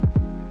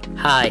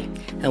Hi,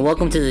 and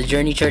welcome to the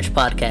Journey Church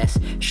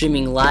podcast,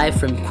 streaming live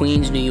from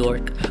Queens, New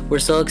York. We're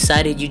so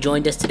excited you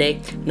joined us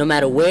today. No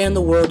matter where in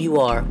the world you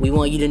are, we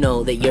want you to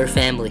know that you're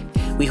family.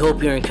 We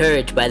hope you're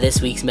encouraged by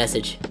this week's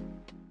message.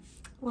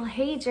 Well,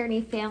 hey,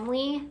 Journey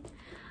family.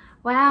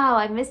 Wow,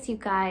 I miss you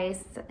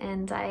guys,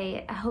 and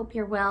I hope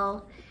you're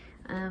well.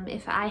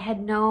 If I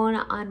had known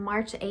on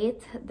March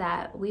 8th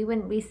that we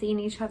wouldn't be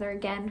seeing each other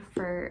again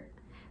for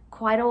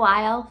quite a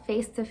while,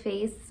 face to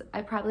face,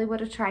 I probably would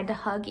have tried to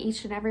hug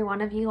each and every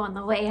one of you on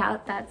the way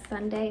out that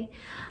Sunday.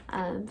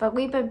 But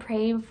we've been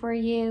praying for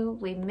you.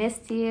 We miss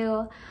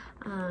you.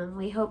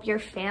 We hope your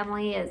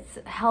family is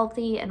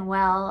healthy and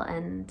well,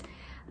 and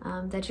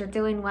that you're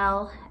doing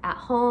well at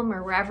home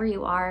or wherever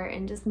you are,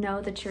 and just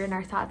know that you're in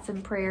our thoughts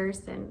and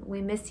prayers. And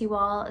we miss you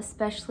all,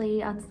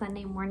 especially on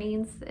Sunday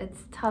mornings.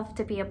 It's tough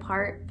to be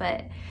apart,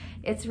 but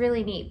it's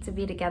really neat to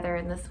be together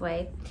in this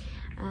way.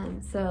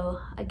 So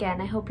again,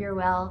 I hope you're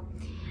well.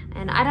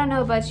 And I don't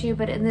know about you,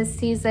 but in this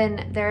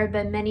season, there have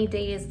been many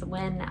days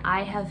when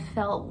I have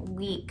felt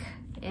weak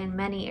in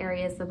many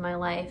areas of my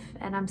life.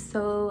 And I'm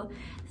so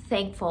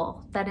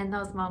thankful that in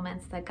those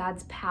moments that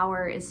God's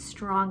power is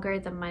stronger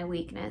than my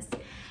weakness.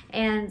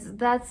 And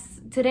that's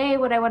today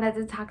what I wanted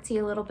to talk to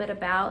you a little bit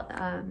about,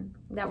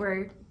 that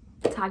we're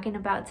talking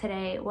about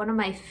today. One of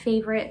my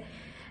favorite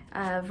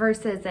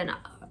verses in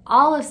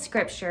all of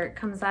Scripture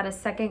comes out of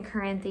 2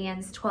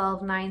 Corinthians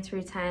 12, 9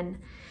 through 10.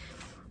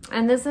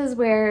 And this is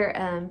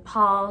where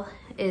Paul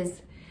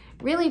is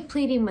really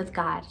pleading with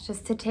God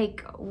just to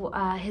take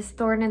his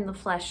thorn in the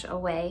flesh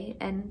away.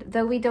 And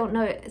though we don't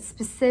know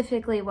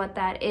specifically what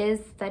that is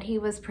that he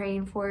was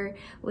praying for,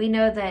 we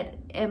know that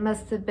it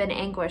must have been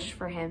anguish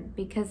for him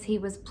because he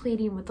was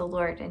pleading with the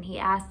Lord and he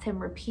asked him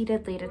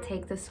repeatedly to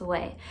take this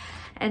away.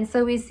 And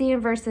so we see in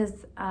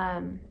verses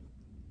 9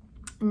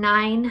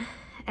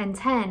 and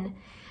 10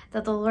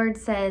 that the Lord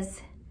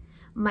says,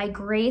 "My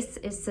grace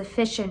is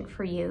sufficient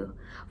for you,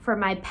 for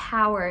my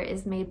power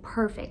is made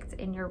perfect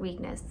in your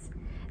weakness.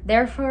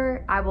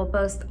 Therefore, I will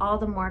boast all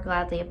the more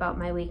gladly about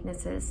my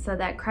weaknesses, so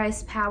that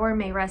Christ's power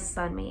may rest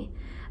on me.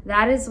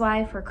 That is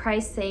why, for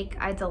Christ's sake,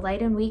 I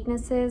delight in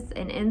weaknesses,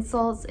 in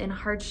insults, in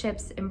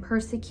hardships, in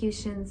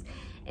persecutions,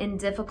 in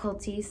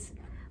difficulties.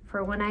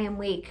 For when I am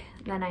weak,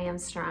 then I am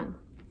strong."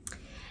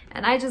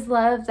 And I just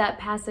love that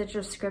passage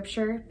of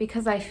Scripture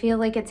because I feel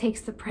like it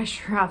takes the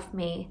pressure off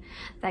me,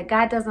 that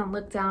God doesn't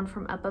look down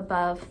from up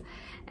above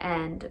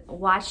and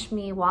watch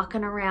me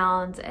walking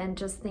around and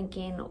just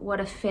thinking what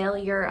a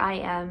failure I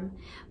am.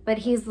 But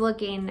he's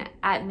looking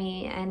at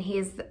me and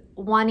he's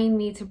wanting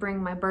me to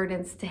bring my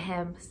burdens to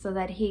him so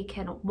that he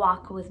can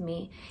walk with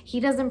me. He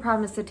doesn't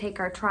promise to take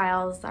our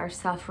trials, our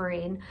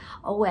suffering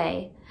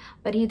away,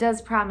 but he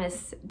does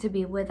promise to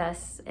be with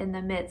us in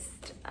the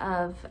midst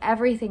of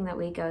everything that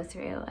we go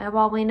through. And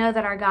while we know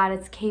that our God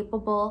is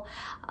capable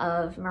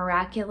of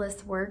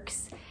miraculous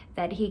works,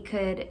 that he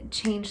could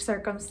change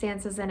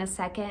circumstances in a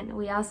second,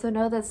 we also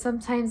know that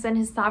sometimes in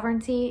his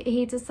sovereignty,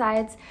 he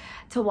decides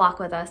to walk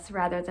with us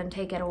rather than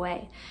take it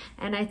away.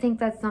 And I think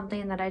that's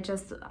something that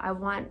I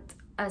want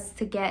us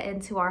to get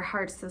into our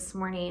hearts this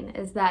morning,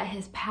 is that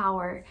his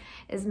power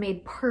is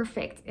made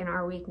perfect in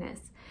our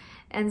weakness.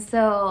 And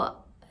so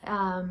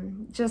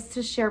just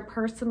to share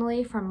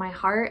personally from my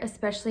heart,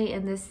 especially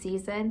in this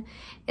season,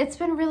 it's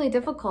been really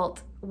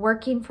difficult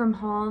working from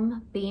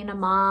home, being a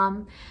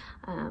mom,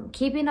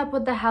 keeping up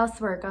with the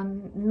housework,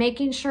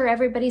 making sure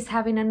everybody's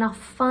having enough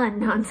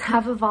fun on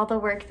top of all the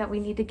work that we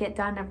need to get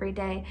done every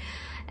day.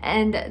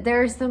 And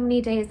there are so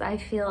many days I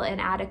feel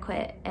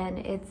inadequate and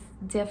it's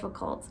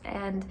difficult.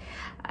 And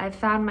I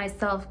found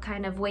myself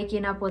kind of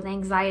waking up with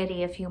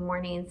anxiety a few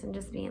mornings and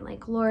just being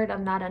like, Lord,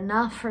 I'm not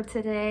enough for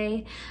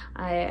today.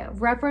 I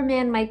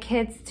reprimand my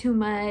kids too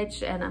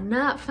much and I'm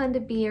not fun to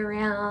be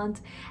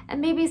around.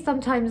 And maybe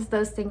sometimes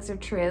those things are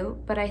true,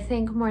 but I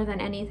think more than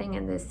anything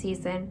in this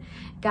season,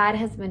 God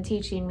has been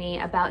teaching me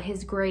about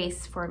his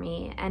grace for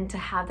me and to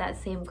have that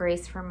same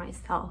grace for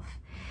myself.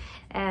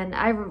 And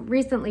I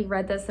recently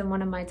read this in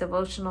one of my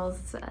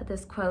devotionals,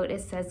 this quote.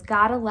 It says,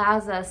 "God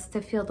allows us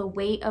to feel the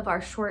weight of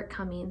our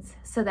shortcomings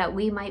so that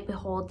we might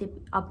behold the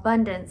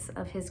abundance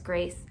of his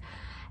grace."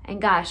 And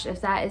gosh,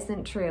 if that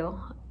isn't true,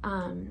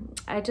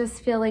 I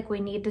just feel like we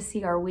need to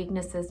see our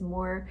weaknesses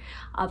more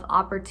of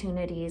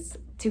opportunities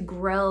to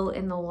grow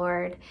in the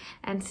Lord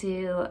and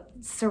to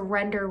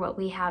surrender what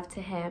we have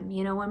to him.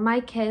 You know, when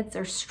my kids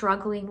are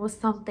struggling with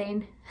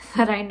something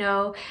that I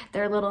know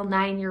their little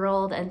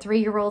 9-year-old and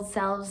 3-year-old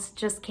selves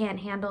just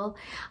can't handle,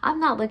 I'm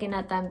not looking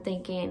at them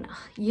thinking,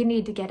 you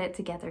need to get it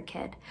together,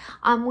 kid.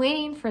 I'm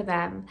waiting for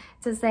them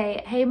to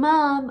say, hey,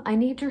 Mom, I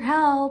need your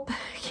help.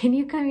 Can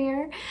you come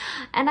here?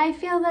 And I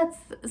feel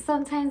that's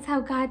sometimes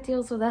how God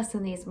deals with us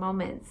in these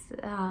moments,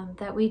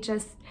 that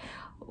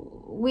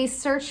we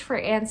search for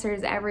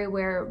answers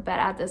everywhere but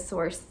at the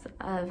source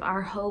of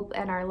our hope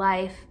and our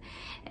life.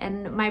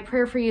 And my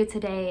prayer for you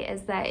today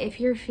is that if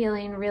you're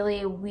feeling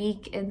really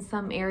weak in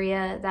some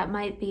area, that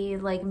might be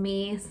like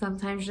me,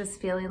 sometimes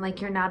just feeling like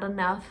you're not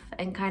enough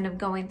and kind of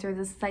going through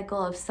this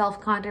cycle of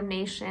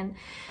self-condemnation.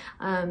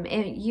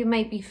 And you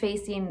might be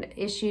facing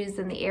issues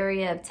in the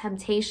area of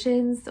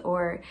temptations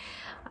or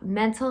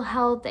mental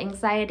health,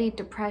 anxiety,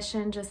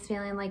 depression, just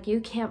feeling like you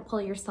can't pull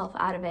yourself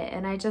out of it.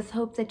 And I just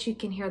hope that you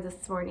can hear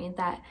this morning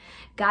that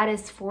God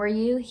is for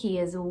you, He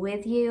is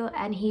with you,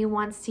 and He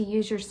wants to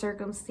use your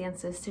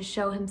circumstances to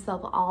show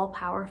Himself all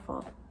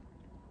powerful.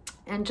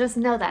 And just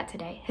know that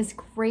today, His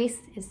grace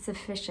is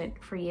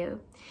sufficient for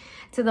you.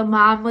 To the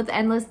mom with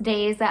endless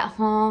days at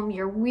home,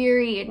 you're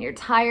weary and you're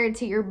tired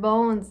to your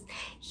bones,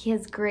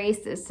 His grace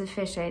is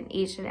sufficient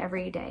each and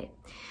every day.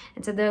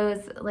 And to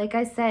those, like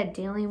I said,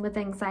 dealing with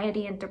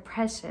anxiety and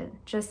depression,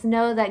 just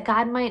know that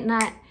God might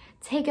not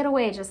take it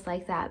away just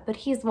like that, but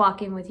He's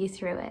walking with you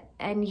through it.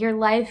 And your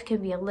life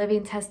can be a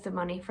living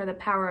testimony for the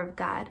power of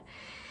God.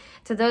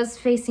 To those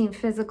facing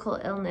physical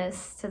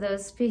illness, to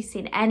those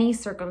facing any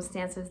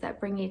circumstances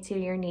that bring you to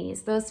your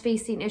knees, those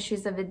facing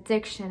issues of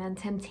addiction and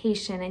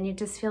temptation, and you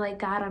just feel like,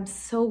 God, I'm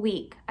so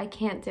weak, I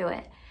can't do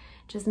it.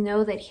 Just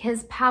know that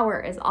His power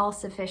is all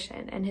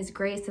sufficient and His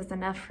grace is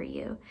enough for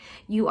you.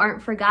 You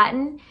aren't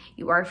forgotten.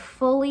 You are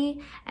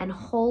fully and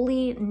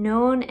wholly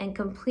known and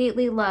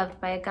completely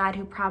loved by a God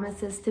who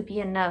promises to be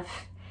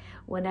enough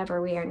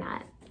whenever we are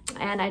not.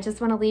 And I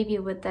just want to leave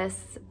you with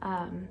this.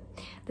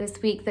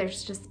 This week,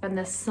 there's just been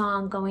this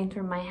song going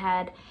through my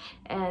head,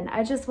 and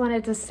I just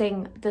wanted to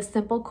sing the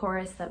simple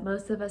chorus that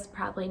most of us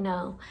probably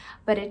know,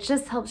 but it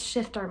just helps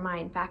shift our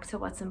mind back to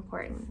what's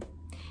important.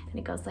 And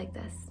it goes like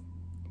this.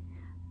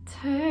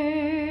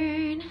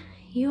 Turn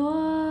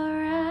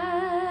your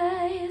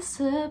eyes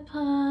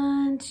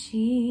upon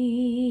Jesus.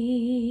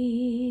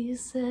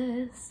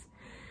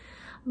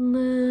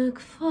 Look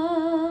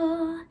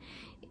full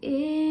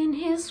in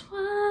His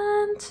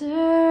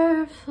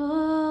wonderful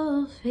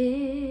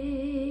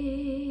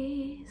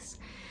face,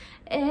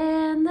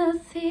 and the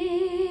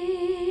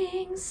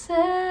things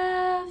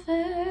of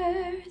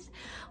earth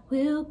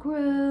will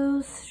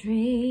grow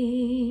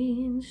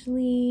strangely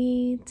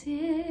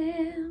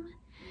dim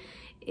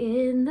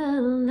in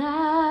the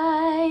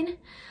light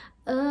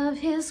of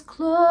His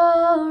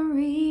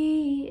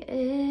glory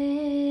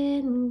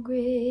and grace.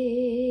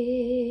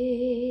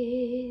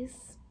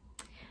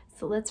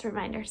 So let's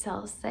remind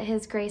ourselves that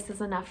His grace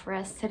is enough for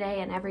us today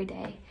and every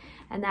day,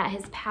 and that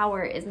His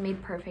power is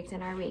made perfect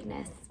in our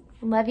weakness.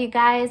 Love you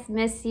guys.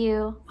 Miss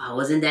you. Wow,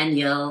 wasn't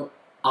Danielle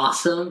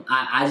awesome?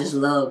 I just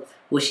love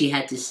what she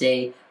had to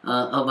say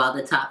about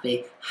the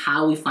topic,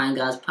 how we find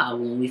God's power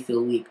when we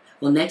feel weak.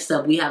 Well, next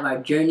up, we have our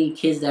Journey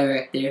Kids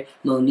Director,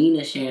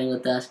 Monina, sharing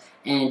with us.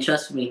 And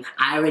trust me,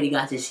 I already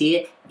got to see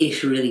it.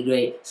 It's really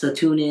great. So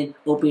tune in,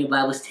 open your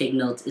Bibles, take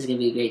notes. It's going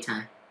to be a great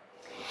time.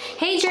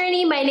 Hey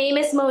Journey, my name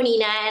is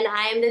Monina and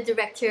I am the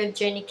director of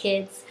Journey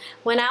Kids.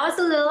 When I was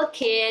a little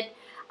kid,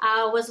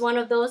 I was one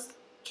of those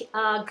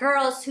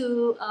girls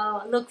who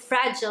looked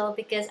fragile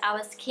because I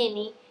was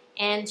skinny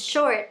and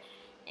short.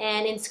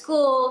 And in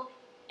school,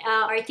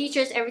 our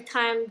teachers, every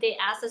time they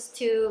asked us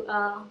to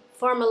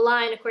form a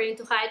line according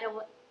to height, I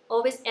would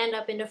always end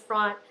up in the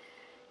front.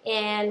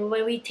 And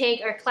when we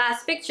take our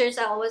class pictures,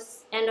 I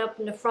always end up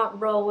in the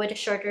front row with the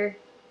shorter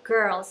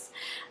girls.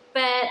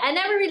 But I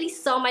never really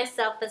saw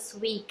myself as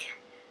weak.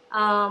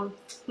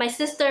 My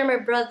sister, my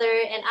brother,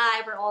 and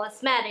I were all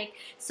asthmatic.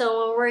 So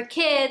when we were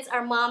kids,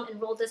 our mom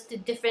enrolled us to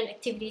different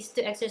activities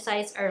to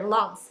exercise our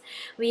lungs.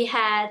 We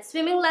had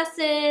swimming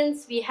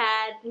lessons. Me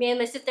and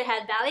my sister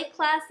had ballet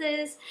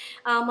classes.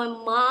 My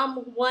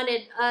mom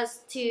wanted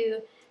us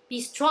to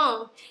be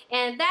strong.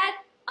 And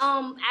that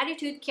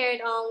attitude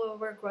carried on when we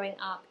were growing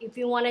up. If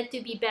we wanted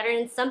to be better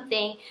in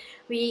something,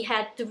 we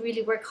had to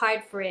really work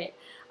hard for it.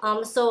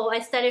 So I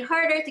studied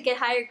harder to get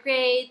higher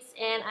grades,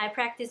 and I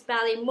practiced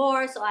ballet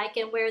more so I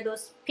can wear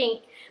those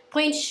pink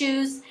point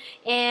shoes.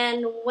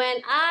 And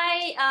when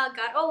I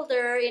got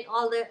older, in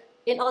all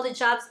the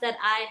jobs that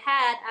I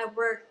had, I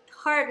worked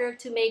harder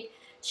to make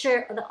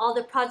sure that all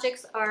the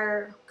projects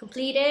are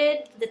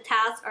completed, the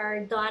tasks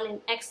are done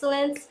in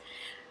excellence.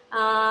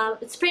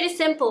 It's pretty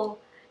simple.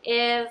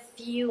 If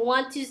you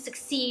want to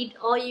succeed,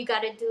 all you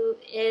gotta do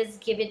is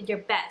give it your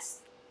best.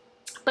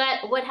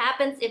 But what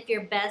happens if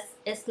your best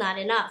is not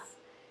enough?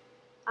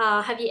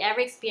 Have you ever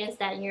experienced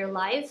that in your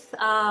life?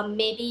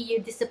 Maybe you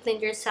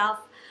disciplined yourself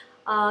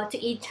to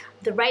eat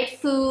the right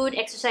food,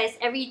 exercise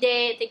every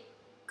day, take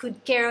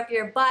good care of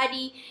your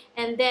body,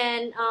 and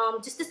then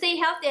just to stay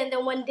healthy, and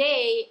then one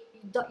day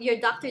your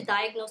doctor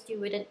diagnosed you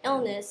with an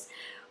illness.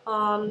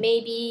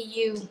 Maybe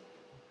you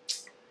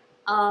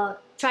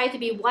try to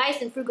be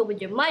wise and frugal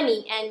with your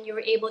money, and you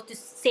were able to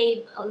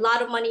save a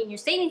lot of money in your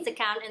savings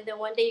account, and then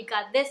one day you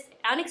got this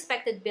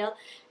unexpected bill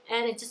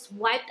and it just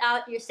wiped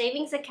out your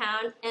savings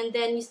account, and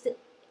then you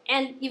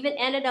even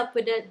ended up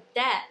with a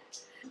debt.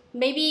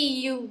 Maybe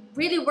you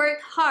really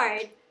worked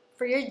hard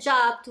for your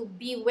job to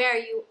be where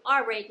you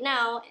are right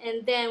now,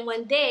 and then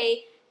one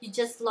day you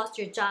just lost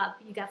your job,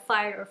 you got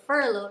fired or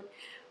furloughed.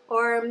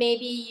 Or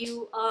maybe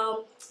you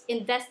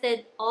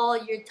invested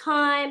all your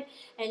time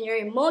and your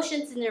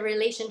emotions in a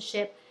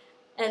relationship,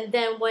 and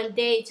then one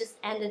day it just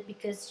ended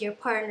because your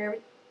partner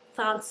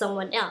found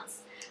someone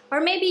else.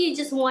 Or maybe you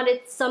just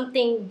wanted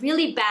something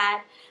really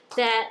bad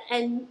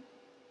and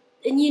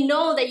you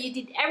know that you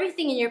did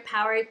everything in your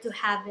power to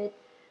have it,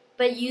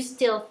 but you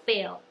still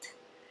failed.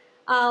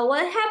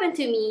 What happened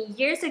to me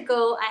years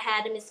ago, I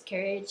had a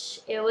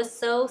miscarriage. It was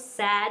so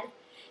sad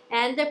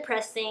and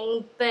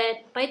depressing,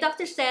 but my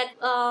doctor said,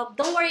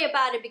 don't worry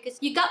about it because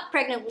you got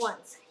pregnant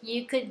once.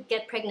 You could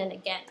get pregnant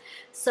again.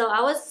 So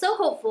I was so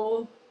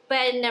hopeful, but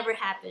it never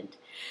happened.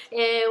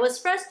 It was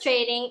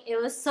frustrating,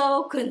 it was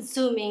so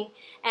consuming,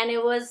 and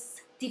it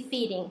was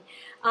defeating.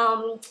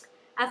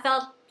 I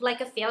felt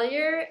like a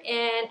failure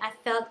and I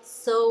felt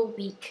so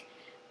weak.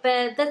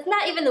 But that's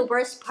not even the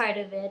worst part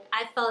of it.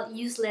 I felt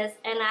useless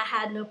and I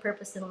had no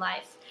purpose in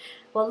life.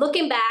 Well,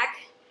 looking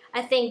back,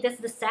 I think that's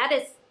the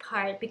saddest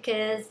part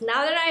because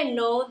now that I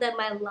know that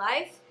my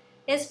life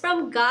is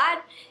from God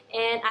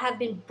and I have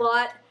been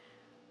bought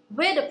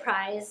with a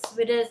price,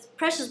 with the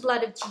precious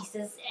blood of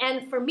Jesus,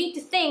 and for me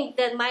to think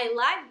that my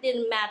life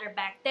didn't matter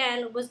back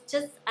then was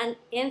just an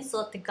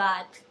insult to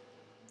God.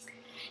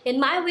 In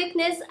my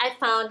weakness, I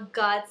found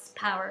God's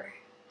power.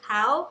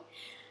 How?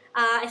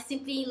 I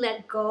simply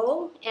let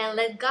go and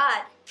let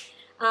God.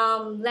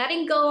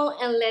 Letting go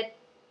and let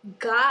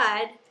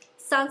God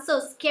sounds so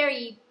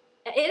scary.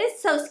 It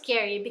is so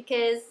scary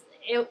because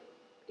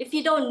if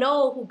you don't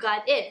know who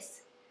God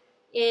is,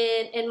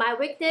 in my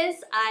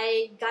weakness,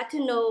 I got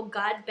to know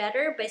God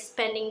better by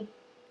spending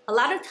a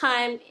lot of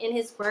time in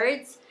His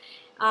words.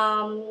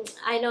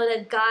 I know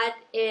that God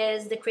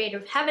is the creator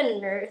of heaven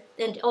and earth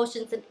and the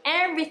oceans and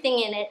everything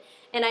in it.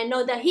 And I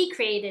know that He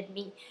created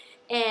me.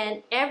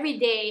 And every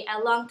day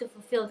I long to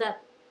fulfill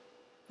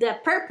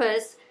that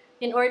purpose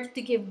in order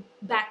to give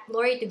back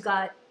glory to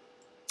God.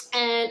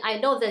 And I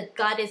know that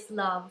God is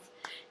love.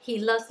 He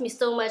loves me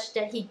so much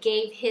that He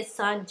gave His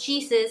Son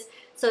Jesus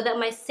so that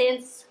my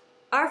sins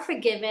are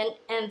forgiven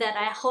and that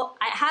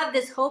I have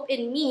this hope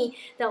in me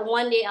that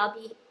one day I'll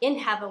be in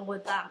heaven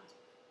with them.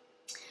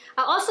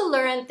 I also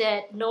learned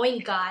that knowing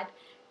God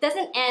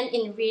doesn't end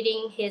in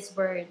reading His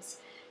words.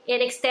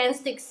 It extends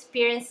to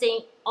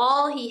experiencing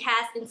all He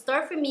has in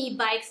store for me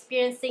by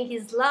experiencing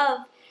His love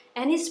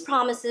and His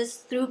promises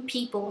through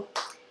people.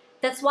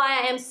 That's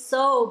why I am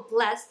so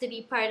blessed to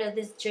be part of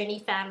this Journey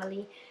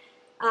family.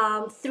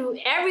 Through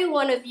every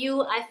one of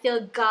you, I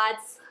feel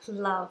God's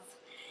love.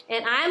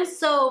 And I'm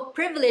so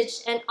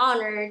privileged and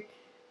honored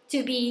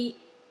to be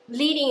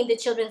leading the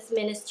children's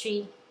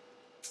ministry.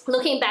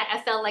 Looking back,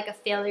 I felt like a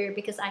failure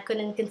because I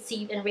couldn't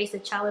conceive and raise a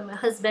child with my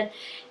husband.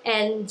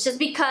 And just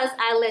because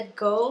I let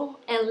go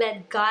and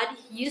let God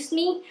use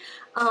me,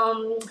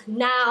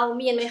 now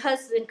me and my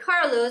husband,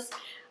 Carlos,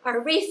 are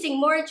raising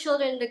more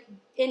children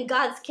in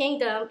God's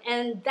kingdom.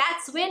 And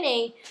that's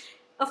winning.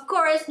 Of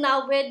course,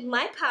 now with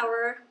my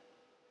power,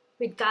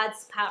 with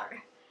God's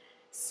power.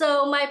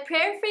 So my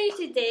prayer for you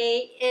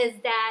today is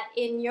that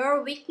in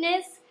your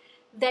weakness,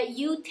 that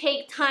you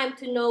take time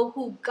to know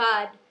who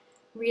God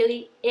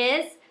really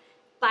is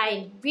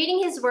by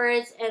reading His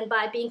words and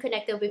by being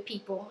connected with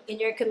people in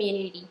your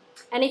community.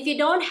 And if you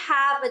don't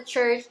have a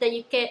church that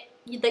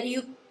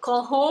you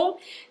call home,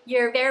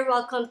 you're very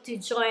welcome to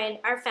join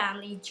our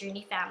family,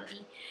 Journey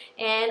Family.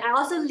 And I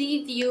also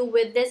leave you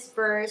with this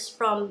verse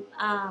from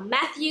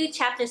Matthew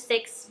chapter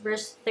 6,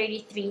 verse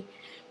 33.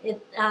 It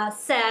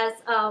says,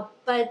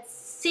 but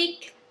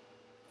seek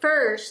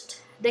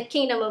first the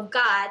kingdom of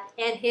God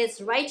and His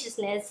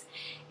righteousness,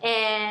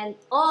 and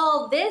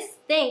all these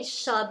things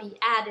shall be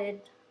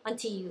added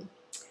unto you.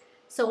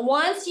 So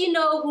once you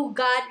know who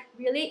God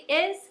really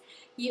is,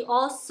 you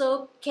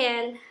also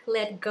can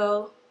let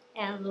go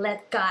and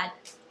let God.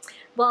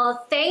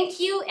 Well,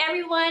 thank you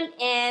everyone,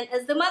 and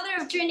as the mother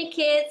of Journey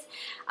Kids,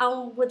 I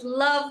would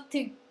love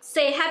to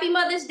say Happy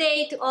Mother's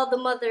Day to all the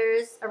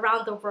mothers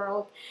around the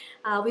world.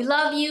 We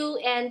love you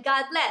and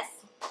God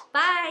bless.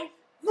 Bye.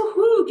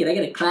 Woohoo! Can I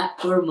get a clap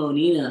for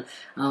Monina?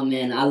 Oh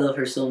man, I love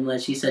her so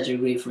much. She's such a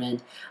great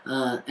friend.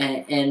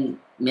 And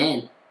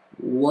man,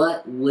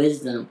 what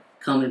wisdom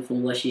coming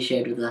from what she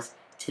shared with us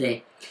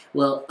today.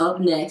 Well, up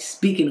next,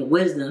 speaking of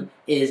wisdom,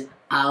 is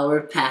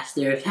our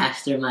pastor,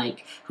 Pastor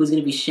Mike, who's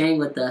going to be sharing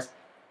with us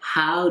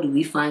how do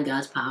we find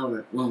God's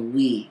power when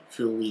we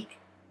feel weak.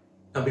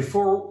 Now,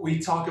 before we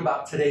talk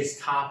about today's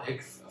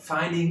topic,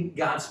 finding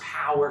God's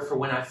power for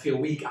when I feel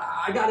weak,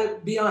 I got to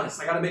be honest.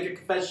 I got to make a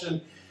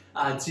confession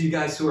to you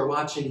guys who are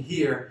watching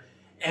here.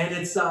 And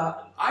it's,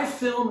 I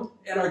film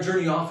at our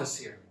Journey office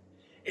here.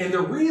 And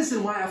the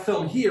reason why I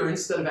film here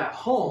instead of at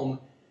home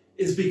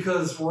is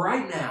because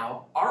right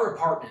now, our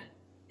apartment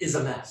is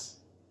a mess.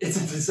 It's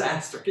a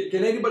disaster.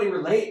 Can anybody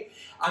relate?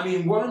 I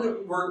mean,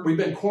 we've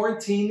been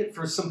quarantined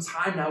for some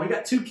time now. We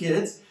got 2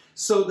 kids.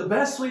 So the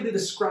best way to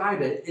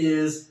describe it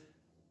is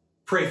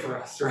pray for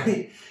us,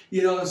 right?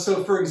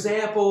 So for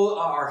example,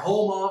 our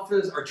home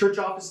office, our church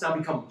office now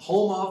become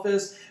home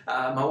office.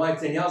 My wife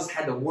Danielle's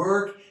had to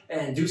work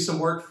and do some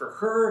work for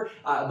her.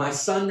 My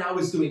son now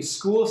is doing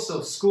school,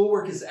 so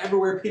schoolwork is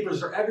everywhere.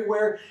 Papers are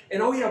everywhere.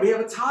 And we have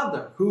a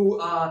toddler who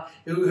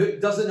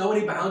doesn't know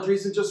any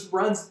boundaries and just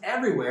runs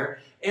everywhere.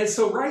 And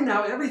so right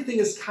now, everything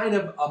is kind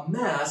of a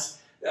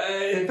mess.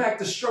 In fact,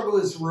 the struggle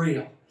is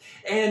real.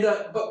 And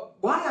but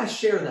why I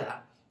share that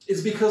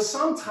is because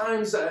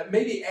sometimes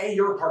maybe A,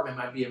 your apartment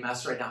might be a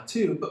mess right now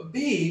too, but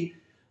B,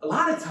 a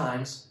lot of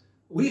times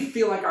we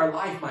feel like our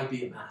life might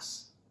be a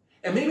mess.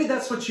 And maybe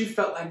that's what you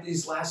felt like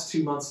these last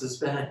 2 months has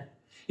been.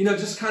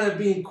 Just kind of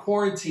being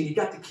quarantined. You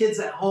got the kids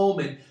at home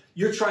and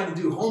you're trying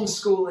to do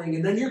homeschooling,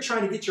 and then you're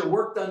trying to get your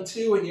work done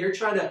too, and you're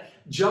trying to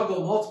juggle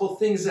multiple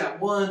things at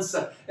once.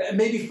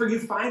 Maybe for you,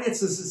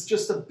 finances is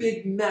just a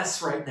big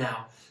mess right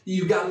now.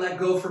 You got to let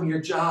go from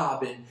your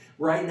job, and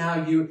right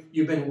now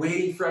you've been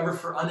waiting forever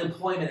for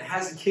unemployment. It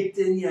hasn't kicked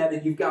in yet,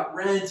 and you've got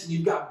rent, and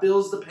you've got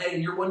bills to pay,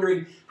 and you're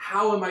wondering,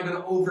 how am I going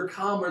to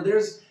overcome? Or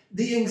there's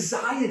the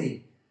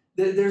anxiety.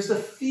 There's the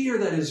fear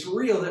that is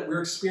real that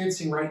we're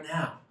experiencing right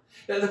now.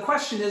 The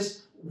question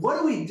is, what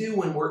do we do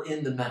when we're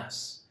in the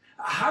mess?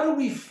 How do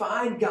we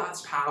find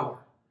God's power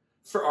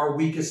for our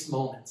weakest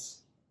moments?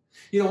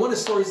 One of the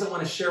stories I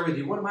want to share with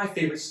you, one of my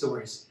favorite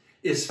stories,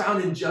 is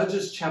found in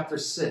Judges chapter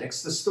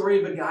 6, the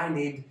story of a guy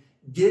named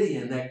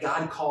Gideon that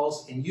God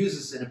calls and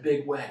uses in a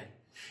big way.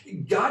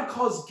 God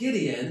calls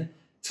Gideon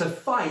to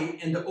fight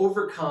and to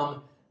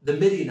overcome the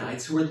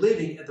Midianites who were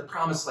living at the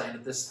promised land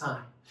at this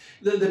time.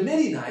 The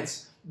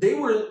Midianites, they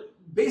were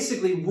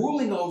basically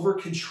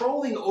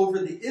controlling over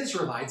the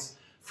Israelites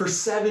for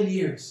 7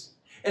 years.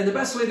 And the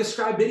best way to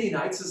describe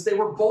Midianites is they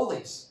were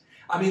bullies.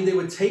 They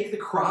would take the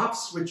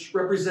crops, which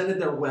represented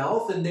their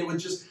wealth, and they would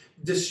just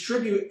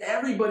distribute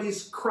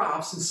everybody's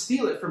crops and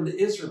steal it from the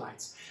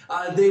Israelites.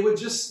 They would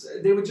just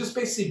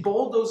basically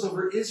bulldoze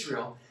over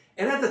Israel.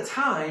 And at the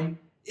time,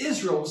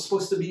 Israel was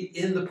supposed to be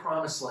in the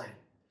promised land.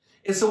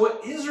 And so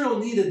what Israel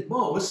needed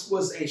most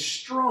was a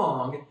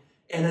strong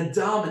and a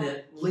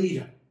dominant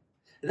leader.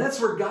 And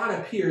that's where God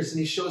appears and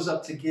he shows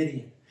up to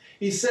Gideon.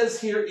 He says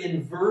here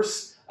in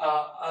verse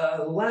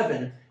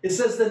 11, it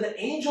says, "Then the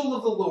angel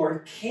of the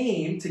Lord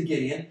came to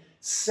Gideon,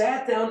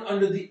 sat down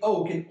under the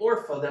oak in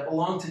Orpha that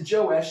belonged to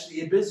Joash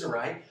the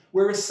Abizarite,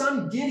 where his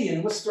son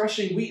Gideon was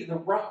threshing wheat in the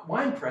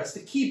winepress to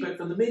keep it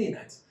from the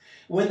Midianites.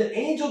 When the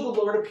angel of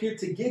the Lord appeared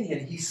to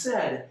Gideon, he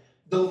said,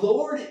 'The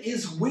Lord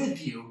is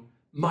with you,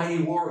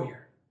 mighty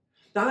warrior.'"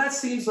 Now that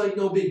seems like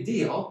no big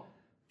deal,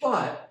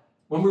 but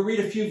when we read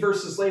a few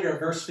verses later in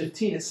verse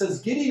 15, it says,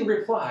 Gideon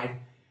replied,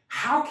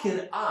 "How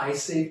can I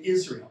save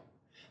Israel?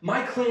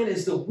 My clan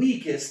is the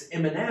weakest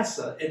in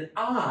Manasseh, and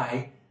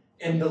I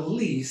am the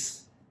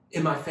least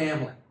in my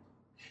family."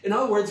 In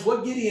other words,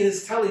 what Gideon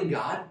is telling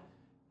God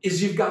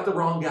is, you've got the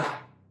wrong guy.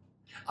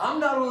 I'm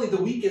not only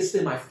the weakest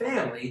in my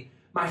family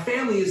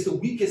is the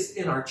weakest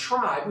in our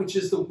tribe, which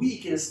is the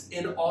weakest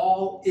in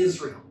all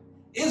Israel.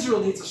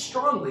 Israel needs a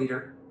strong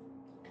leader.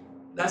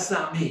 That's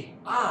not me.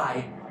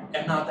 I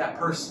am not that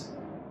person.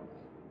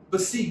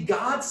 But see,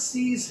 God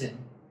sees him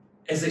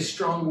as a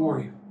strong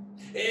warrior.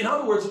 In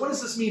other words, what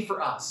does this mean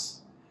for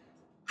us?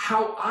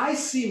 How I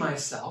see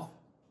myself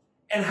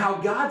and how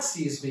God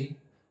sees me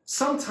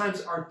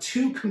sometimes are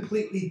two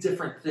completely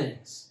different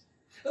things.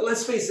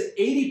 Let's face it,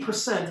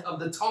 80% of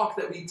the talk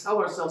that we tell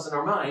ourselves in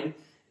our mind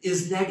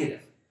is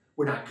negative.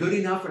 We're not good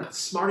enough, we're not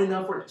smart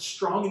enough, we're not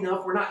strong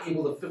enough, we're not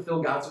able to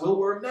fulfill God's will,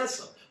 we're a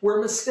mess up, we're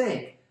a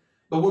mistake.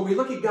 But when we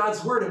look at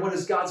God's word, and what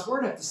does God's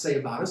word have to say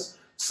about us?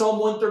 Psalm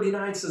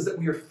 139 says that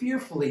we are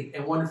fearfully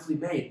and wonderfully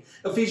made.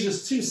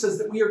 Ephesians 2 says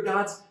that we are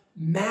God's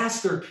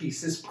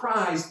masterpiece, his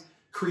prized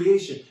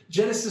creation.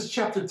 Genesis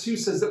chapter 2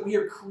 says that we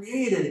are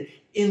created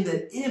in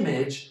the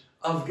image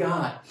of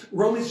God.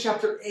 Romans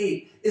chapter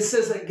 8, it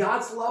says that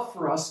God's love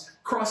for us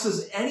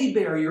crosses any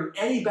barrier,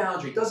 any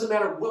boundary. It doesn't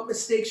matter what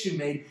mistakes you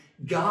made,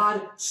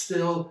 God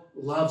still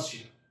loves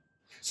you.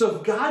 So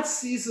if God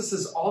sees us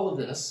as all of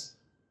this,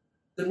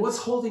 then what's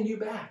holding you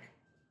back?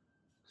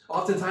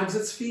 Oftentimes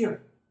it's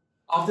fear.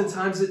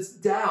 Oftentimes it's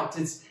doubt.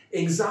 It's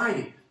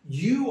anxiety.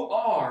 You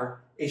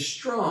are a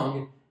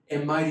strong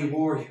and mighty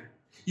warrior.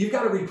 You've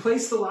got to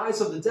replace the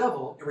lies of the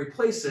devil and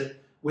replace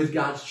it with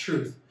God's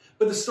truth.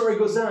 But the story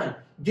goes on.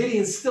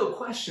 Gideon still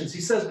questions. He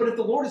says, but if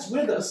the Lord is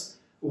with us,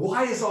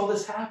 why has all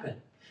this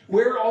happened?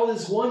 Where are all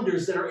his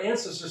wonders that our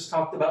ancestors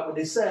talked about when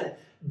they said,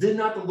 did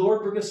not the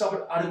Lord bring us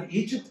out of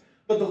Egypt?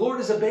 But the Lord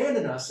has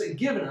abandoned us and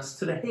given us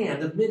to the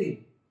hand of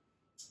Midian.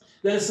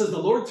 Then it says, the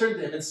Lord turned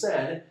to him and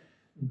said,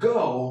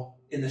 go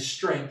in the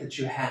strength that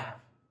you have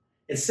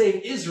and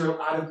save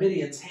Israel out of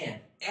Midian's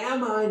hand.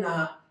 Am I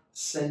not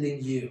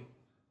sending you?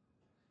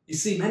 You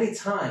see, many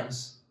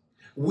times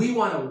we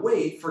want to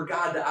wait for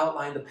God to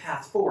outline the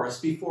path for us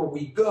before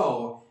we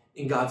go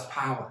in God's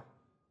power.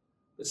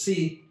 But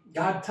see,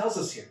 God tells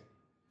us here,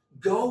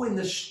 go in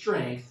the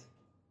strength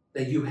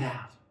that you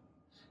have.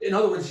 In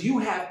other words, you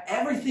have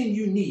everything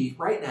you need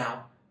right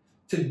now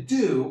to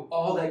do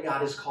all that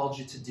God has called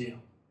you to do.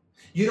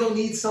 You don't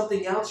need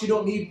something else. You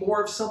don't need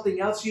more of something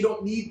else. You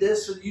don't need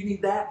this or you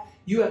need that.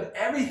 You have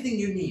everything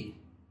you need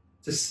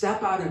to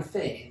step out in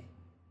faith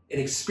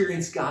and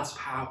experience God's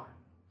power.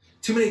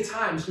 Too many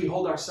times we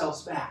hold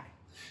ourselves back.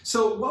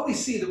 So what we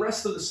see the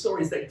rest of the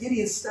story is that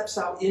Gideon steps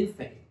out in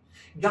faith.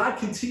 God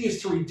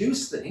continues to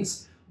reduce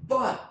things,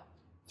 but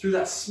through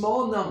that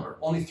small number,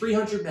 only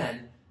 300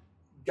 men,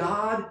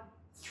 God,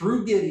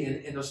 through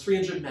Gideon and those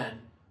 300 men,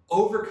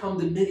 overcome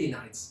the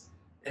Midianites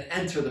and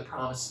enter the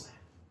promised land.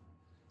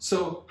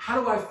 So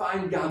how do I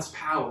find God's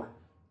power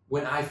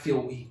when I feel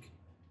weak?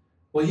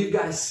 Well, you've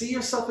got to see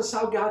yourself as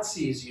how God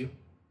sees you,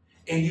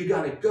 and you've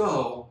got to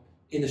go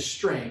in the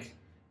strength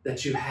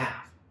that you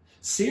have.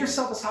 See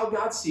yourself as how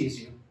God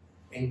sees you,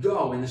 and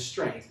go in the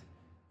strength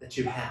that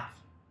you have.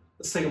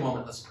 Let's take a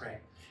moment, let's pray.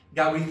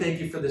 God, we thank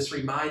you for this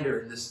reminder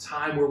and this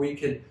time where we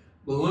can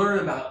learn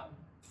about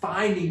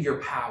finding your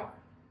power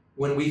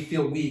when we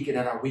feel weak and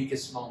at our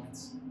weakest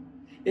moments.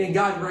 And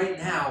God, right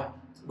now,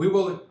 we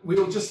will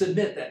just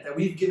admit that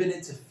we've given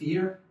into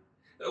fear.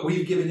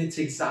 We've given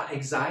into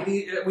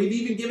anxiety. We've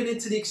even given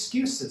into the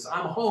excuses.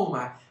 I'm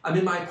home. I'm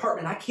in my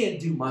apartment. I can't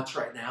do much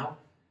right now.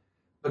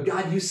 But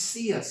God, you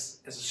see us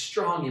as a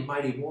strong and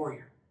mighty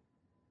warrior.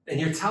 And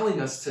you're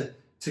telling us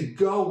to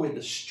go with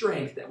the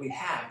strength that we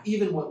have,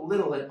 even what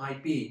little it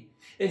might be.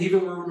 And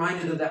even we're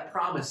reminded of that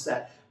promise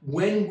that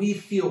when we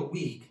feel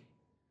weak,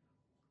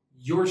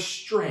 your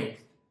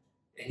strength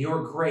and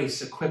your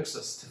grace equips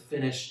us to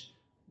finish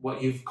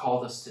what you've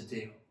called us to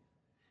do.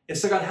 And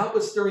so God, help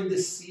us during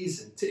this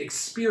season to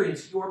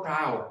experience your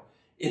power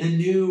in a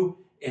new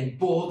and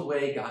bold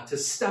way, God, to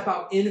step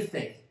out in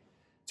faith,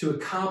 to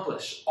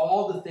accomplish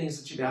all the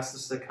things that you've asked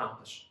us to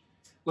accomplish.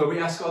 Lord, we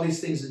ask all these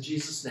things in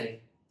Jesus' name.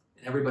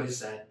 And everybody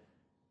said,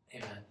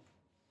 amen.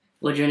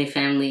 Well, Journey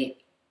family,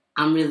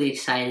 I'm really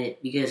excited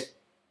because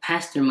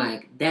Pastor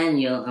Mike,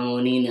 Daniel, and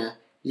Monina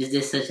just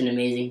did such an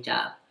amazing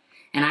job.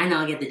 And I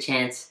now get the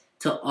chance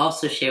to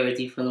also share with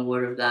you from the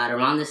Word of God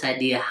around this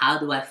idea, how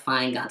do I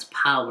find God's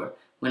power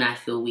when I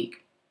feel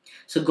weak?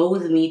 So go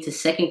with me to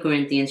 2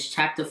 Corinthians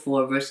chapter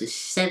 4, verses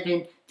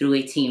 7 through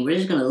 18. We're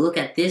just going to look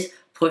at this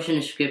portion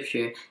of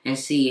Scripture and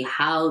see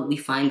how we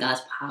find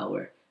God's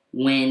power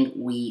when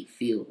we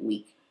feel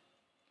weak.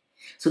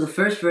 So the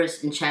first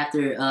verse in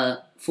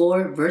chapter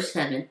 4, verse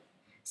 7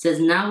 says,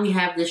 "Now we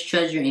have this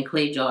treasure in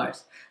clay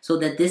jars, so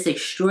that this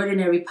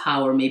extraordinary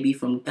power may be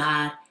from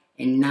God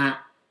and not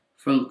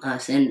from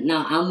us." And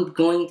now I'm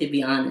going to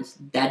be honest,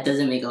 that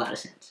doesn't make a lot of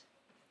sense.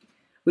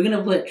 We're going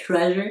to put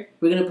treasure,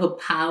 we're going to put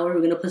power, we're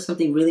going to put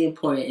something really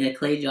important in a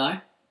clay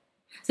jar.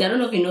 See, I don't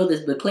know if you know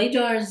this, but clay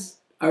jars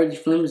are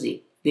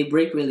flimsy. They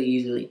break really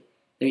easily.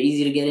 They're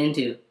easy to get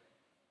into.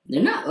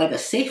 They're not like a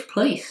safe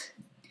place.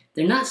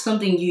 They're not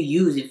something you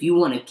use if you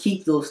want to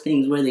keep those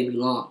things where they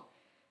belong.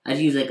 I'd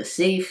use like a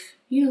safe,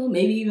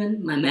 maybe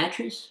even my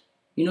mattress.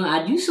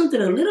 I'd use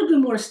something a little bit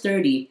more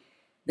sturdy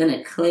than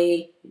a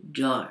clay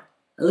jar.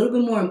 A little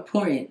bit more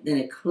important than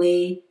a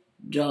clay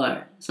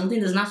jar.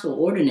 Something that's not so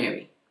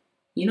ordinary.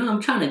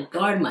 I'm trying to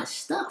guard my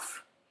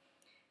stuff.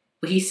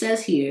 But he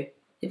says here,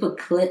 they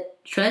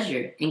put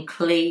treasure in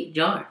clay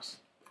jars.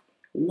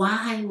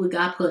 Why would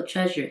God put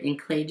treasure in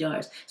clay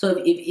jars?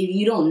 So if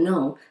you don't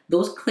know,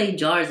 those clay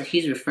jars that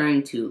he's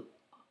referring to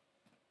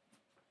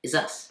is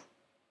us.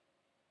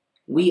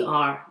 We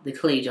are the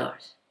clay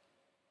jars.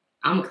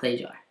 I'm a clay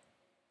jar.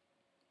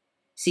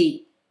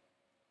 See,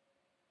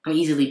 I'm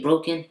easily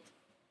broken.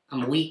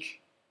 I'm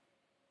weak.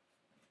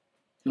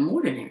 I'm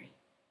ordinary.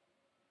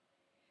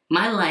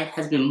 My life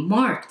has been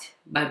marked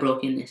by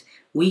brokenness,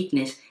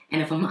 weakness,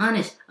 and if I'm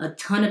honest, a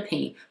ton of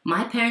pain.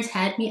 My parents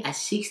had me at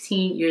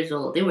 16 years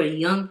old. They were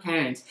young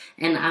parents.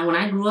 And when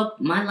I grew up,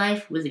 my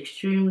life was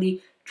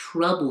extremely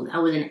troubled. I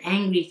was an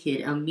angry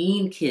kid, a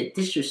mean kid,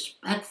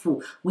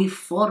 disrespectful. We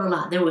fought a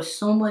lot. There was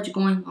so much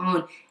going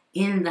on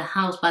in the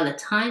house. By the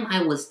time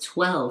I was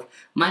 12,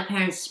 my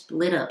parents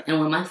split up. And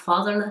when my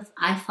father left,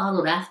 I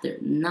followed after.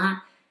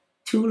 Not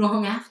too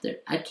long after.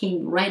 I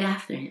came right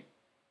after him.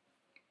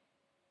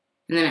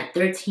 And then at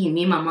 13,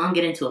 me and my mom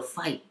get into a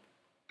fight.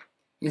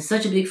 In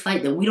such a big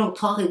fight that we don't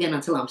talk again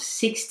until I'm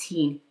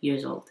 16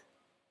 years old.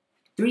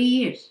 3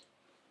 years.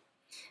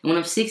 And when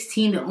I'm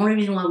 16, the only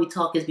reason why we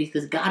talk is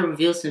because God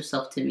reveals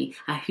himself to me.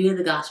 I hear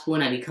the gospel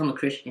and I become a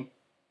Christian.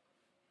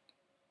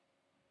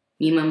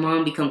 Me and my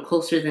mom become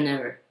closer than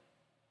ever.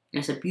 And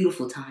it's a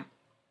beautiful time.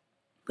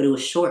 But it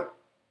was short.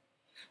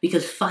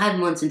 Because 5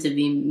 months into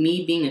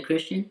me being a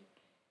Christian,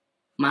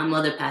 my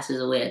mother passes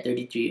away at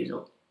 33 years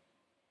old.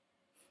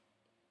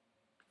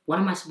 What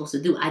am I supposed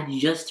to do? I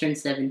just turned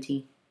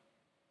 17.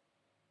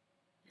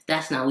 If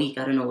that's not weak,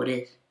 I don't know what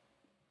is.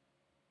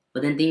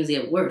 But then things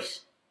get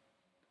worse.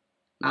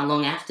 Not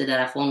long after that,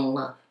 I fall in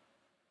love.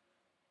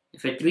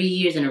 And for 3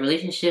 years in a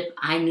relationship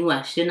I knew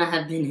I should not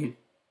have been in.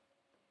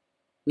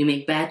 We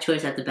make bad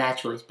choice after bad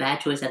choice, bad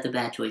choice after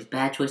bad choice,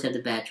 bad choice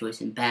after bad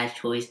choice, and bad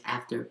choice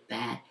after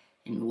bad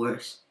and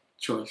worse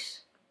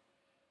choice.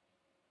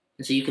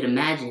 And so you could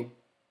imagine,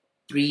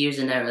 3 years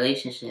in that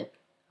relationship,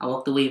 I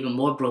walked away even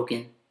more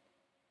broken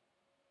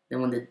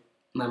than when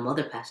my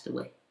mother passed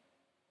away.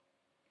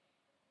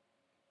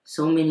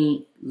 So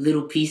many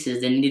little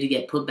pieces that needed to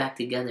get put back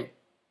together.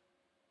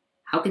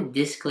 How could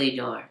this clay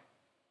jar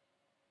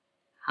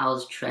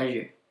house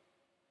treasure?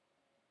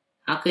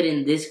 How could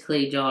in this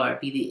clay jar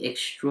be the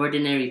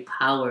extraordinary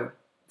power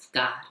of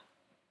God?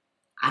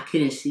 I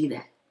couldn't see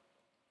that.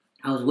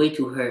 I was way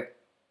too hurt.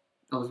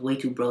 I was way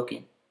too broken.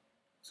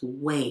 I was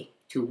way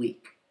too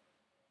weak.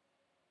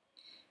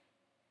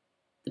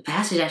 The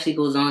passage actually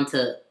goes on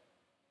to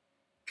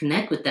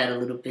connect with that a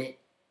little bit.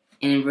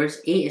 And in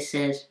verse 8 it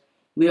says,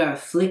 "We are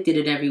afflicted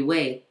in every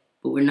way,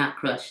 but we're not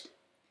crushed.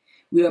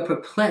 We are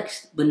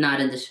perplexed, but not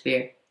in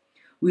despair.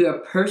 We are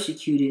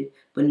persecuted,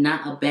 but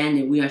not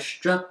abandoned. We are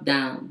struck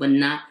down, but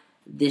not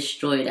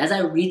destroyed." As I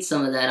read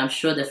some of that, I'm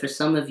sure that for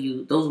some of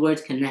you, those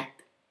words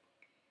connect.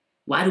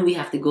 Why do we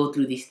have to go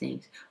through these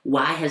things?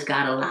 Why has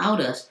God allowed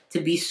us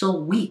to be so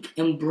weak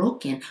and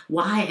broken?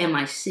 Why am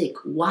I sick?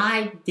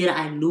 Why did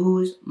I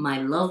lose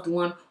my loved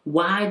one?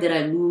 Why did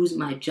I lose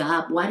my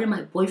job? Why did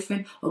my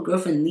boyfriend or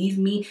girlfriend leave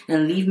me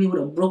and leave me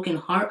with a broken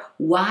heart?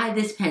 Why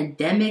this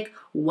pandemic?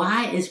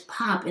 Why is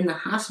Pop in the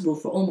hospital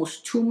for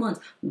almost 2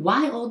 months?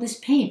 Why all this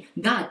pain?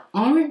 God,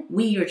 aren't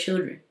we your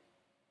children?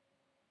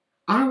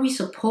 Aren't we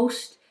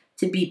supposed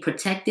to be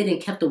protected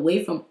and kept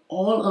away from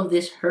all of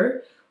this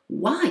hurt?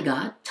 Why,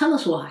 God? Tell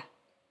us why.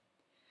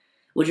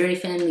 Well, Journey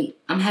family,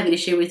 I'm happy to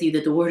share with you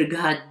that the Word of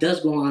God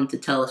does go on to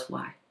tell us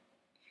why.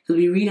 Because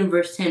we read in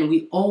verse 10,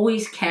 "We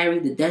always carry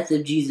the death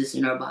of Jesus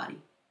in our body,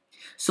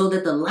 so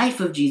that the life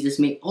of Jesus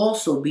may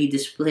also be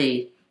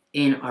displayed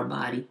in our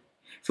body.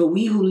 For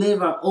we who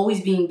live are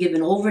always being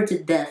given over to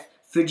death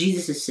for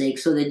Jesus' sake,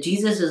 so that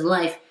Jesus'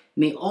 life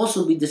may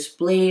also be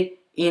displayed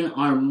in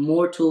our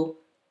mortal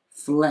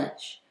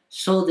flesh.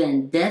 So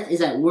then, death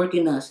is at work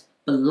in us,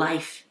 but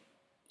life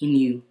in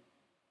you."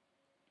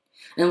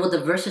 And what the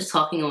verse is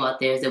talking about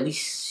there is that we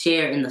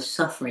share in the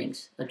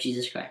sufferings of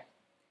Jesus Christ.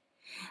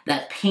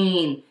 That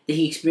pain that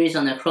he experienced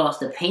on the cross,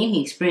 the pain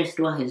he experienced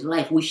throughout his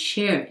life, we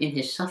share in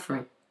his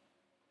suffering.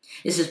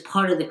 This is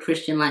part of the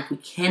Christian life. We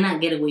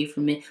cannot get away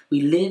from it.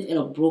 We live in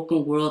a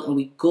broken world and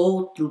we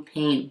go through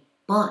pain.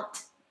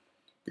 But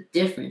the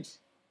difference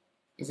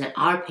is that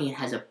our pain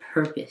has a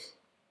purpose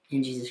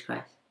in Jesus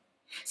Christ.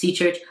 See,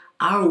 church,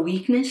 our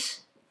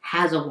weakness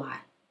has a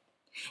why.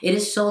 It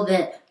is so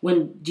that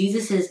when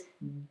Jesus'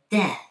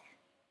 death,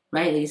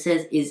 right, like it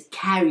says, is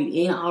carried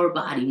in our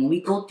body, when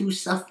we go through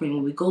suffering,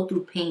 when we go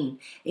through pain,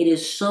 it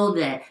is so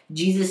that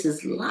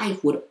Jesus'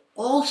 life would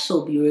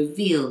also be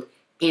revealed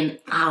in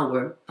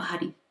our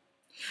body.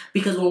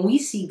 Because when we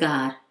see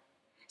God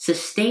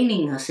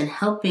sustaining us and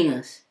helping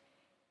us,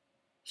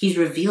 he's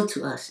revealed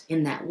to us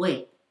in that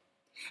way.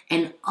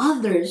 And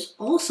others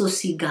also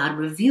see God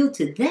revealed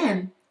to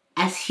them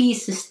as he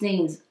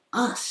sustains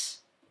us.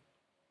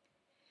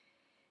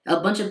 A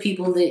bunch of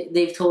people,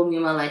 they've told me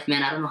in my life,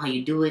 "Man, I don't know how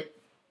you do it.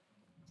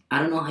 I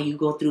don't know how you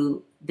go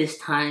through this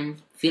time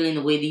feeling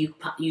the way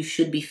that you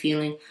should be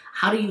feeling.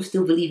 How do you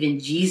still believe in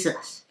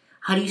Jesus?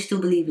 How do you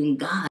still believe in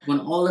God when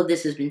all of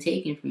this has been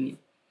taken from you?"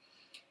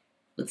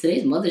 But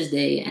today's Mother's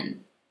Day,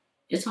 and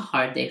it's a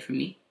hard day for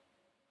me.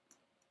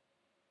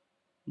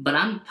 But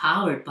I'm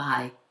powered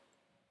by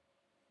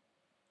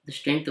the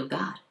strength of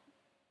God.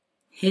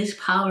 His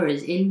power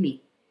is in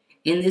me.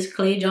 In this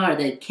clay jar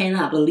that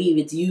cannot believe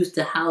it's used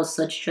to house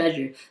such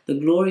treasure, the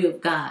glory of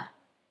God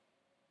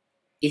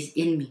is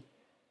in me.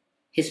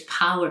 His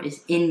power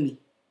is in me.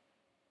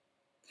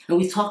 And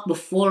we talked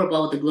before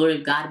about what the glory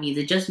of God means.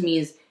 It just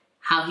means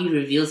how he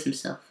reveals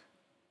himself.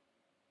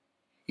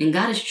 And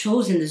God has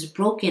chosen this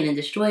broken and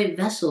destroyed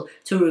vessel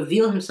to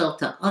reveal himself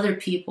to other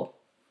people.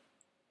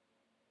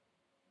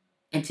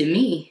 And to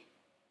me,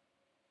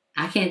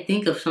 I can't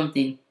think of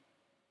something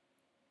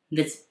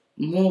that's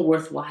more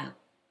worthwhile,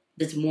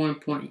 that's more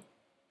important.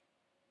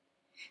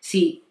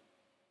 See,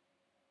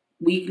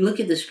 we look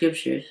at the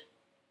scriptures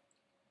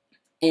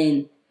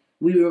and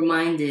we're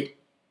reminded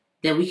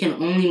that we can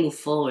only move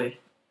forward,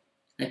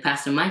 like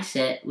Pastor Mike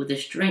said, with the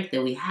strength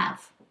that we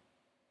have.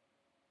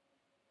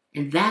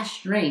 And that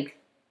strength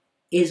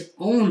is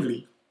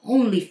only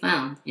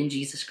found in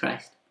Jesus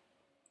Christ.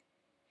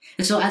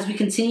 And so as we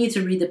continue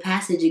to read the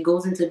passage, it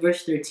goes into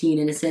verse 13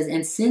 and it says,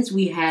 "And since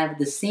we have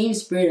the same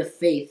spirit of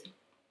faith,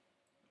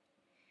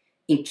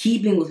 in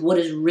keeping with what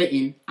is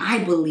written,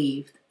 I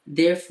believed,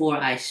 therefore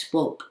I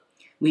spoke.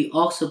 We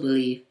also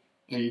believe,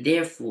 and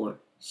therefore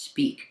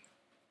speak."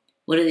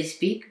 What do they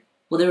speak?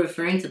 Well, they're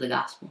referring to the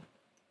gospel.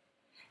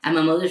 At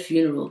my mother's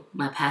funeral,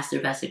 my pastor,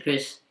 Pastor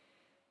Chris,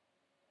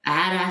 I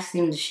had asked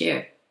him to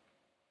share,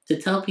 to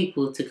tell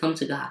people to come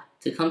to God,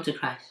 to come to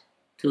Christ,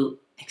 to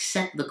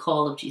accept the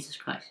call of Jesus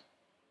Christ.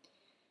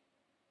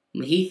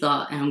 But he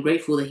thought, and I'm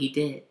grateful that he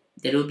did,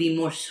 that it would be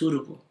more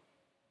suitable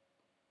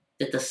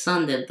that the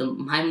son that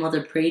my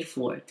mother prayed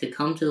for to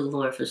come to the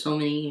Lord for so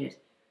many years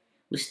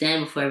would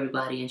stand before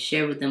everybody and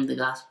share with them the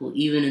gospel,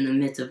 even in the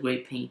midst of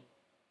great pain.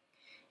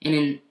 And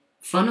in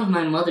front of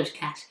my mother's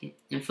casket,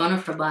 in front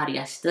of her body,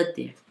 I stood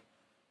there.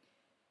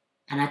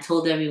 And I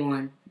told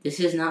everyone, this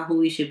is not who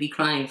we should be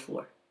crying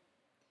for.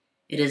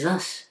 It is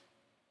us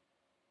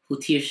who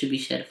tears should be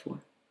shed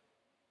for.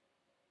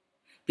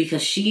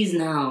 because she's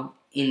now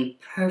in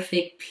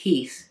perfect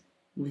peace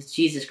with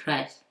Jesus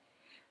Christ.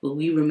 But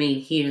we remain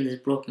here in this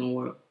broken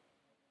world.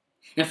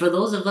 And for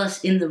those of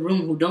us in the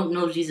room who don't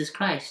know Jesus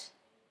Christ,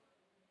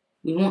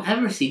 we won't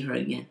ever see her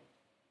again.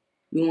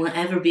 We won't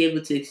ever be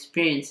able to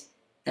experience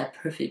that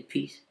perfect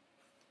peace.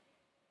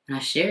 And I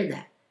shared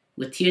that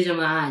with tears in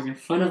my eyes in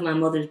front of my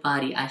mother's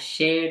body. I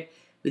shared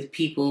with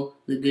people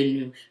the good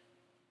news.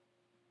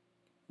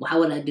 Why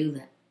would I do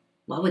that?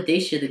 Why would they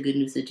share the good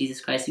news of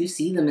Jesus Christ? You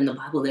see them in the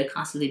Bible, they're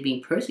constantly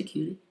being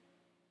persecuted.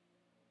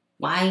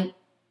 Why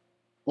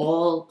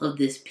all of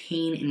this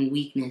pain and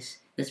weakness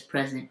that's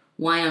present?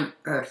 Why on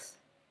earth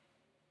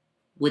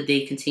would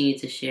they continue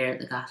to share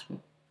the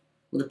gospel?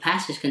 Well, the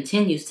passage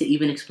continues to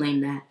even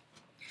explain that.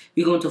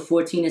 We go into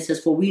 14, it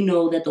says, "For we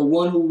know that the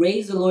one who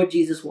raised the Lord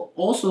Jesus will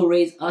also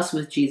raise us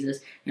with Jesus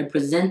and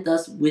present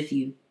us with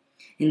you.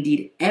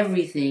 Indeed,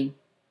 everything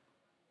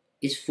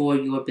is for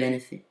your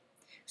benefit,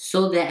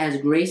 so that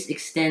as grace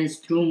extends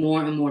through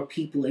more and more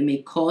people, it may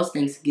cause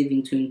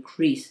thanksgiving to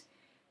increase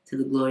to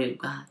the glory of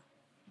God."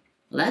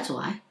 Well, that's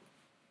why.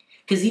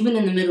 Because even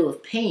in the middle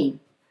of pain,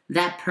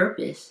 that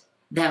purpose,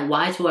 that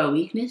why to our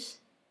weakness,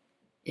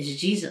 is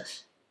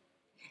Jesus.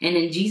 And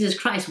in Jesus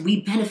Christ, we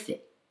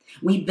benefit.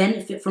 We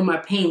benefit from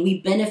our pain. We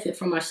benefit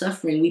from our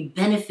suffering. We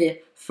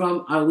benefit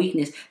from our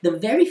weakness. The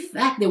very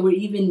fact that we're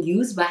even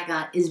used by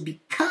God is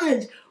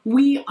because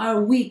we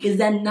are weak. Is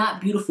that not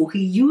beautiful?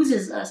 He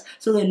uses us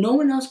so that no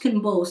one else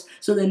can boast,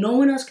 so that no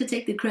one else can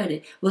take the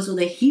credit, but so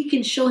that he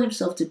can show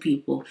himself to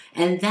people.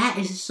 And that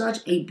is such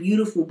a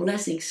beautiful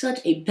blessing, such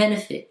a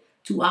benefit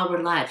to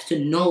our lives, to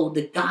know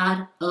the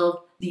God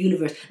of the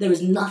universe. There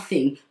is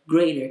nothing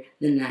greater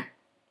than that.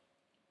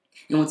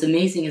 And what's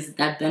amazing is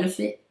that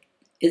benefit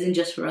isn't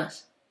just for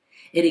us.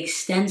 It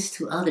extends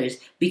to others,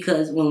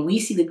 because when we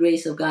see the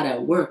grace of God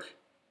at work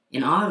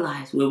in our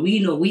lives where we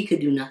know we could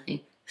do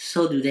nothing,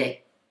 so do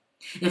they.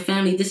 And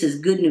family, this is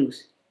good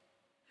news.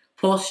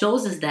 Paul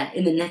shows us that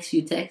in the next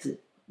few texts,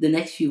 the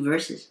next few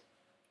verses.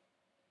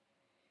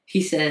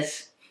 He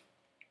says,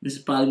 this is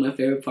probably my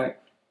favorite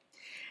part,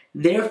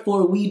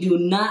 "Therefore we do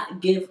not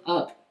give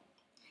up.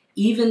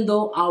 Even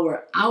though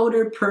our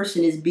outer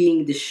person is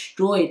being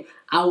destroyed,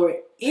 our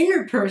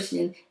inner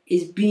person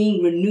is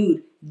being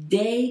renewed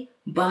day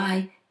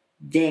by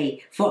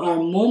day. For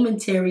our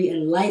momentary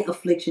and light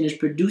affliction is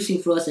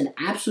producing for us an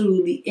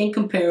absolutely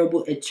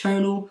incomparable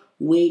eternal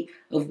weight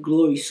of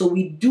glory. So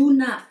we do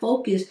not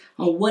focus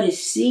on what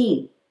is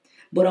seen,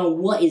 but on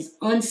what is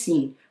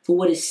unseen. For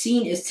what is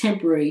seen is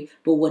temporary,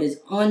 but what is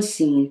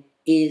unseen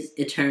is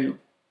eternal."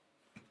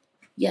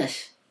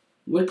 Yes,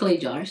 we're clay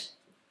jars.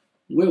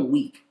 We're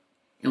weak,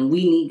 and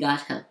we need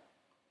God's help.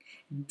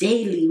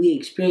 Daily we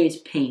experience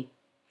pain,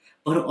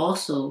 but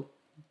also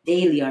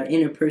daily our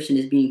inner person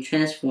is being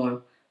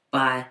transformed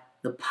by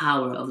the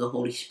power of the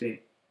Holy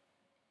Spirit.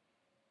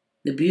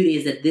 The beauty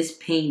is that this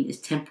pain is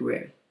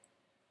temporary,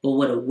 but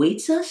what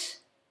awaits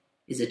us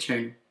is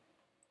eternal.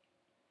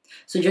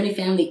 So Journey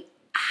family,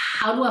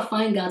 how do I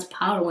find God's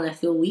power when I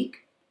feel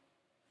weak?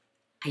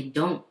 I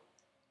don't.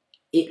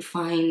 It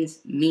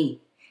finds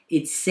me.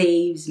 It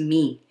saves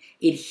me.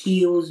 It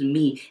heals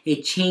me.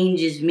 It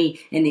changes me.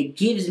 And it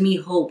gives me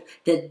hope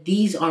that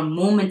these are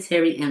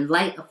momentary and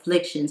light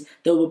afflictions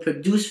that will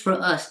produce for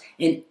us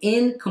an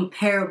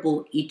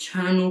incomparable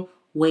eternal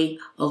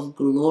weight of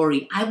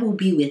glory. I will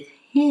be with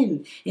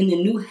Him in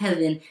the new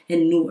heaven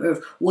and new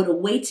earth. What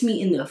awaits me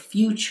in the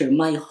future,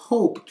 my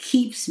hope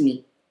keeps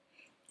me,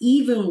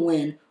 even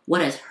when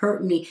what has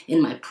hurt me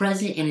in my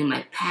present and in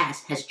my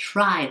past has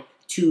tried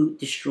to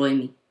destroy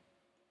me.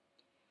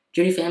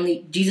 Journey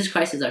family, Jesus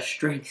Christ is our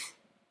strength.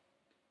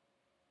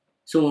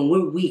 So when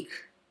we're weak,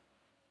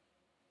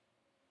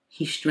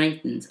 He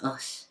strengthens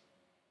us.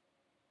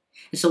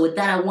 And so with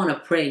that, I want to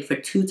pray for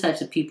two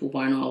types of people who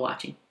I know are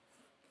watching.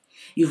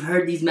 You've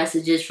heard these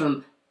messages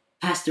from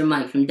Pastor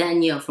Mike, from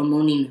Danielle, from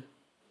Monina.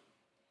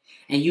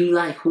 And you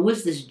like, who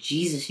is this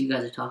Jesus you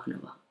guys are talking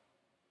about?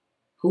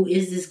 Who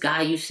is this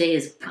guy you say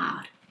is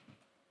God?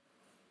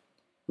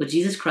 Well,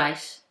 Jesus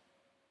Christ,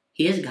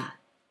 He is God.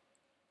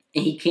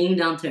 And He came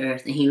down to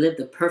earth and He lived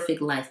a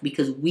perfect life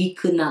because we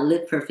could not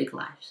live perfect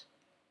lives.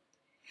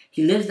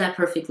 He lives that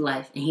perfect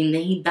life and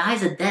He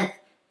dies a death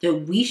that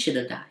we should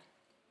have died.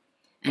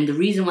 And the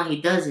reason why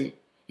He does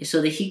it is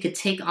so that He could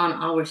take on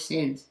our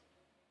sins,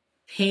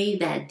 pay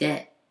that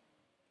debt.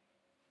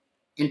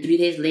 And 3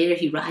 days later,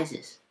 He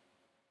rises.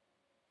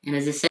 And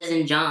as it says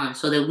in John,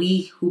 so that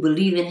we who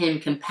believe in Him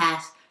can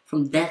pass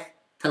from death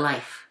to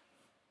life.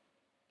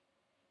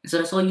 And so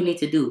that's all you need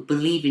to do.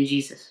 Believe in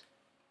Jesus.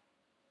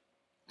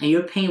 And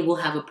your pain will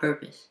have a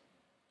purpose.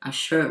 I'm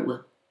sure it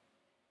will.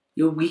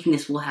 Your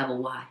weakness will have a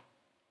why.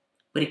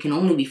 But it can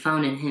only be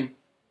found in Him.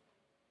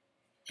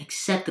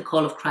 Accept the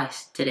call of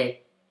Christ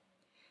today.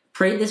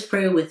 Pray this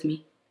prayer with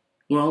me.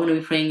 We're all going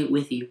to be praying it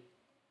with you.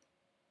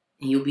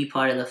 And you'll be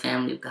part of the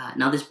family of God.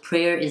 Now, this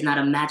prayer is not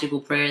a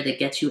magical prayer that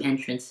gets you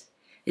entrance.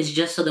 It's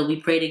just so that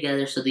we pray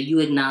together so that you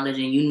acknowledge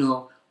and you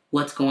know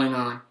what's going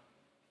on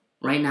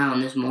right now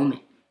in this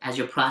moment as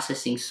you're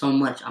processing so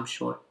much, I'm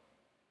sure.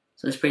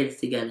 So let's pray this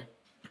together.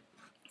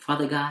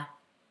 Father God,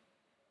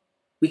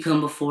 we come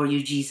before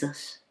you,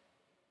 Jesus.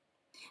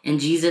 And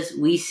Jesus,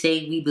 we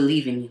say we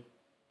believe in you.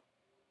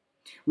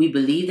 We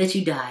believe that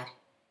you died,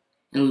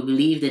 and we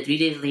believe that 3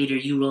 days later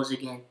you rose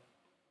again.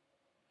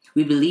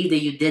 We believe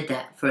that you did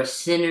that for a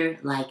sinner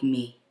like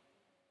me.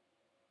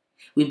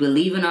 We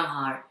believe in our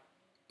heart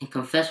and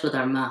confess with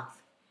our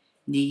mouth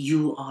that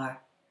you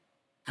are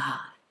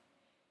God.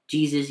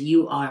 Jesus,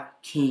 you are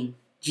King.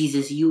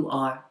 Jesus, you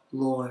are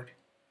Lord.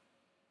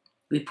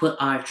 We put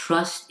our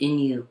trust in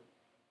you.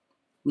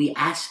 We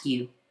ask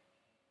you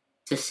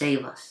to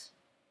save us.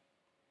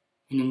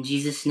 And in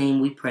Jesus' name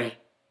we pray.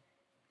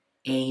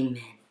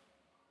 Amen.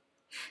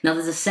 Now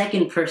there's a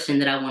second person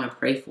that I want to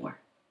pray for.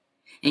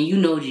 And you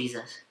know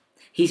Jesus.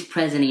 He's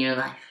present in your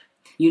life.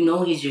 You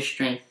know he's your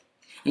strength.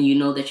 And you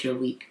know that you're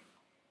weak.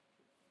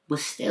 But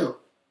still,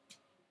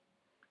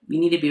 you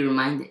need to be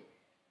reminded.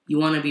 You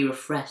want to be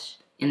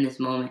refreshed in this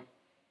moment.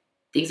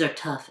 Things are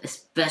tough,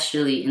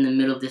 especially in the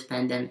middle of this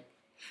pandemic.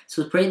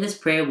 So pray this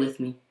prayer with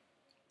me.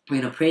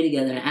 We're going to pray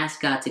together and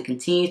ask God to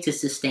continue to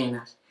sustain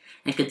us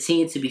and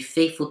continue to be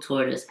faithful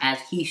toward us as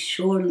he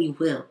surely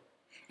will,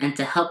 and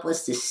to help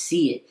us to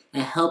see it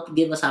and help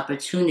give us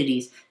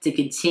opportunities to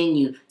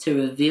continue to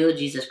reveal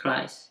Jesus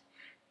Christ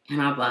in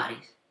our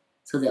bodies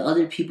so that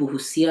other people who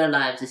see our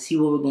lives and see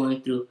what we're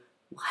going through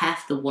will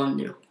have to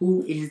wonder,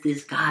 who is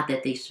this God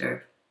that they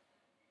serve?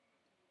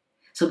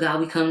 So God,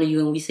 we come to you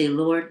and we say,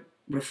 Lord,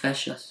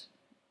 refresh us.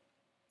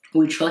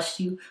 We trust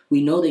you.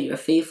 We know that you're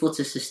faithful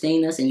to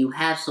sustain us, and you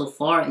have so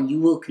far, and you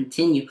will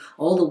continue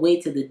all the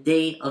way to the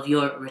day of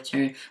your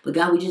return. But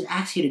God, we just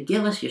ask you to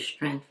give us your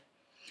strength.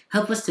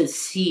 Help us to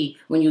see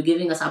when you're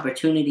giving us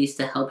opportunities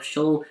to help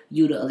show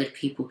you to other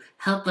people.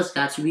 Help us,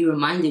 God, to be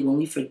reminded when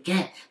we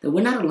forget that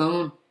we're not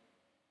alone,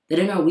 that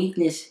in our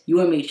weakness, you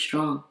are made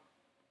strong.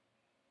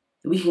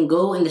 That we can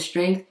go in the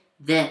strength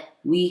that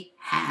we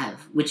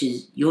have, which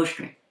is your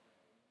strength.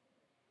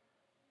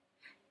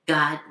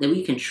 God, that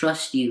we can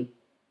trust you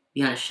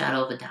beyond a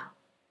shadow of a doubt.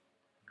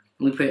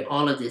 And we pray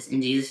all of this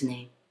in Jesus'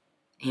 name.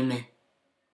 Amen.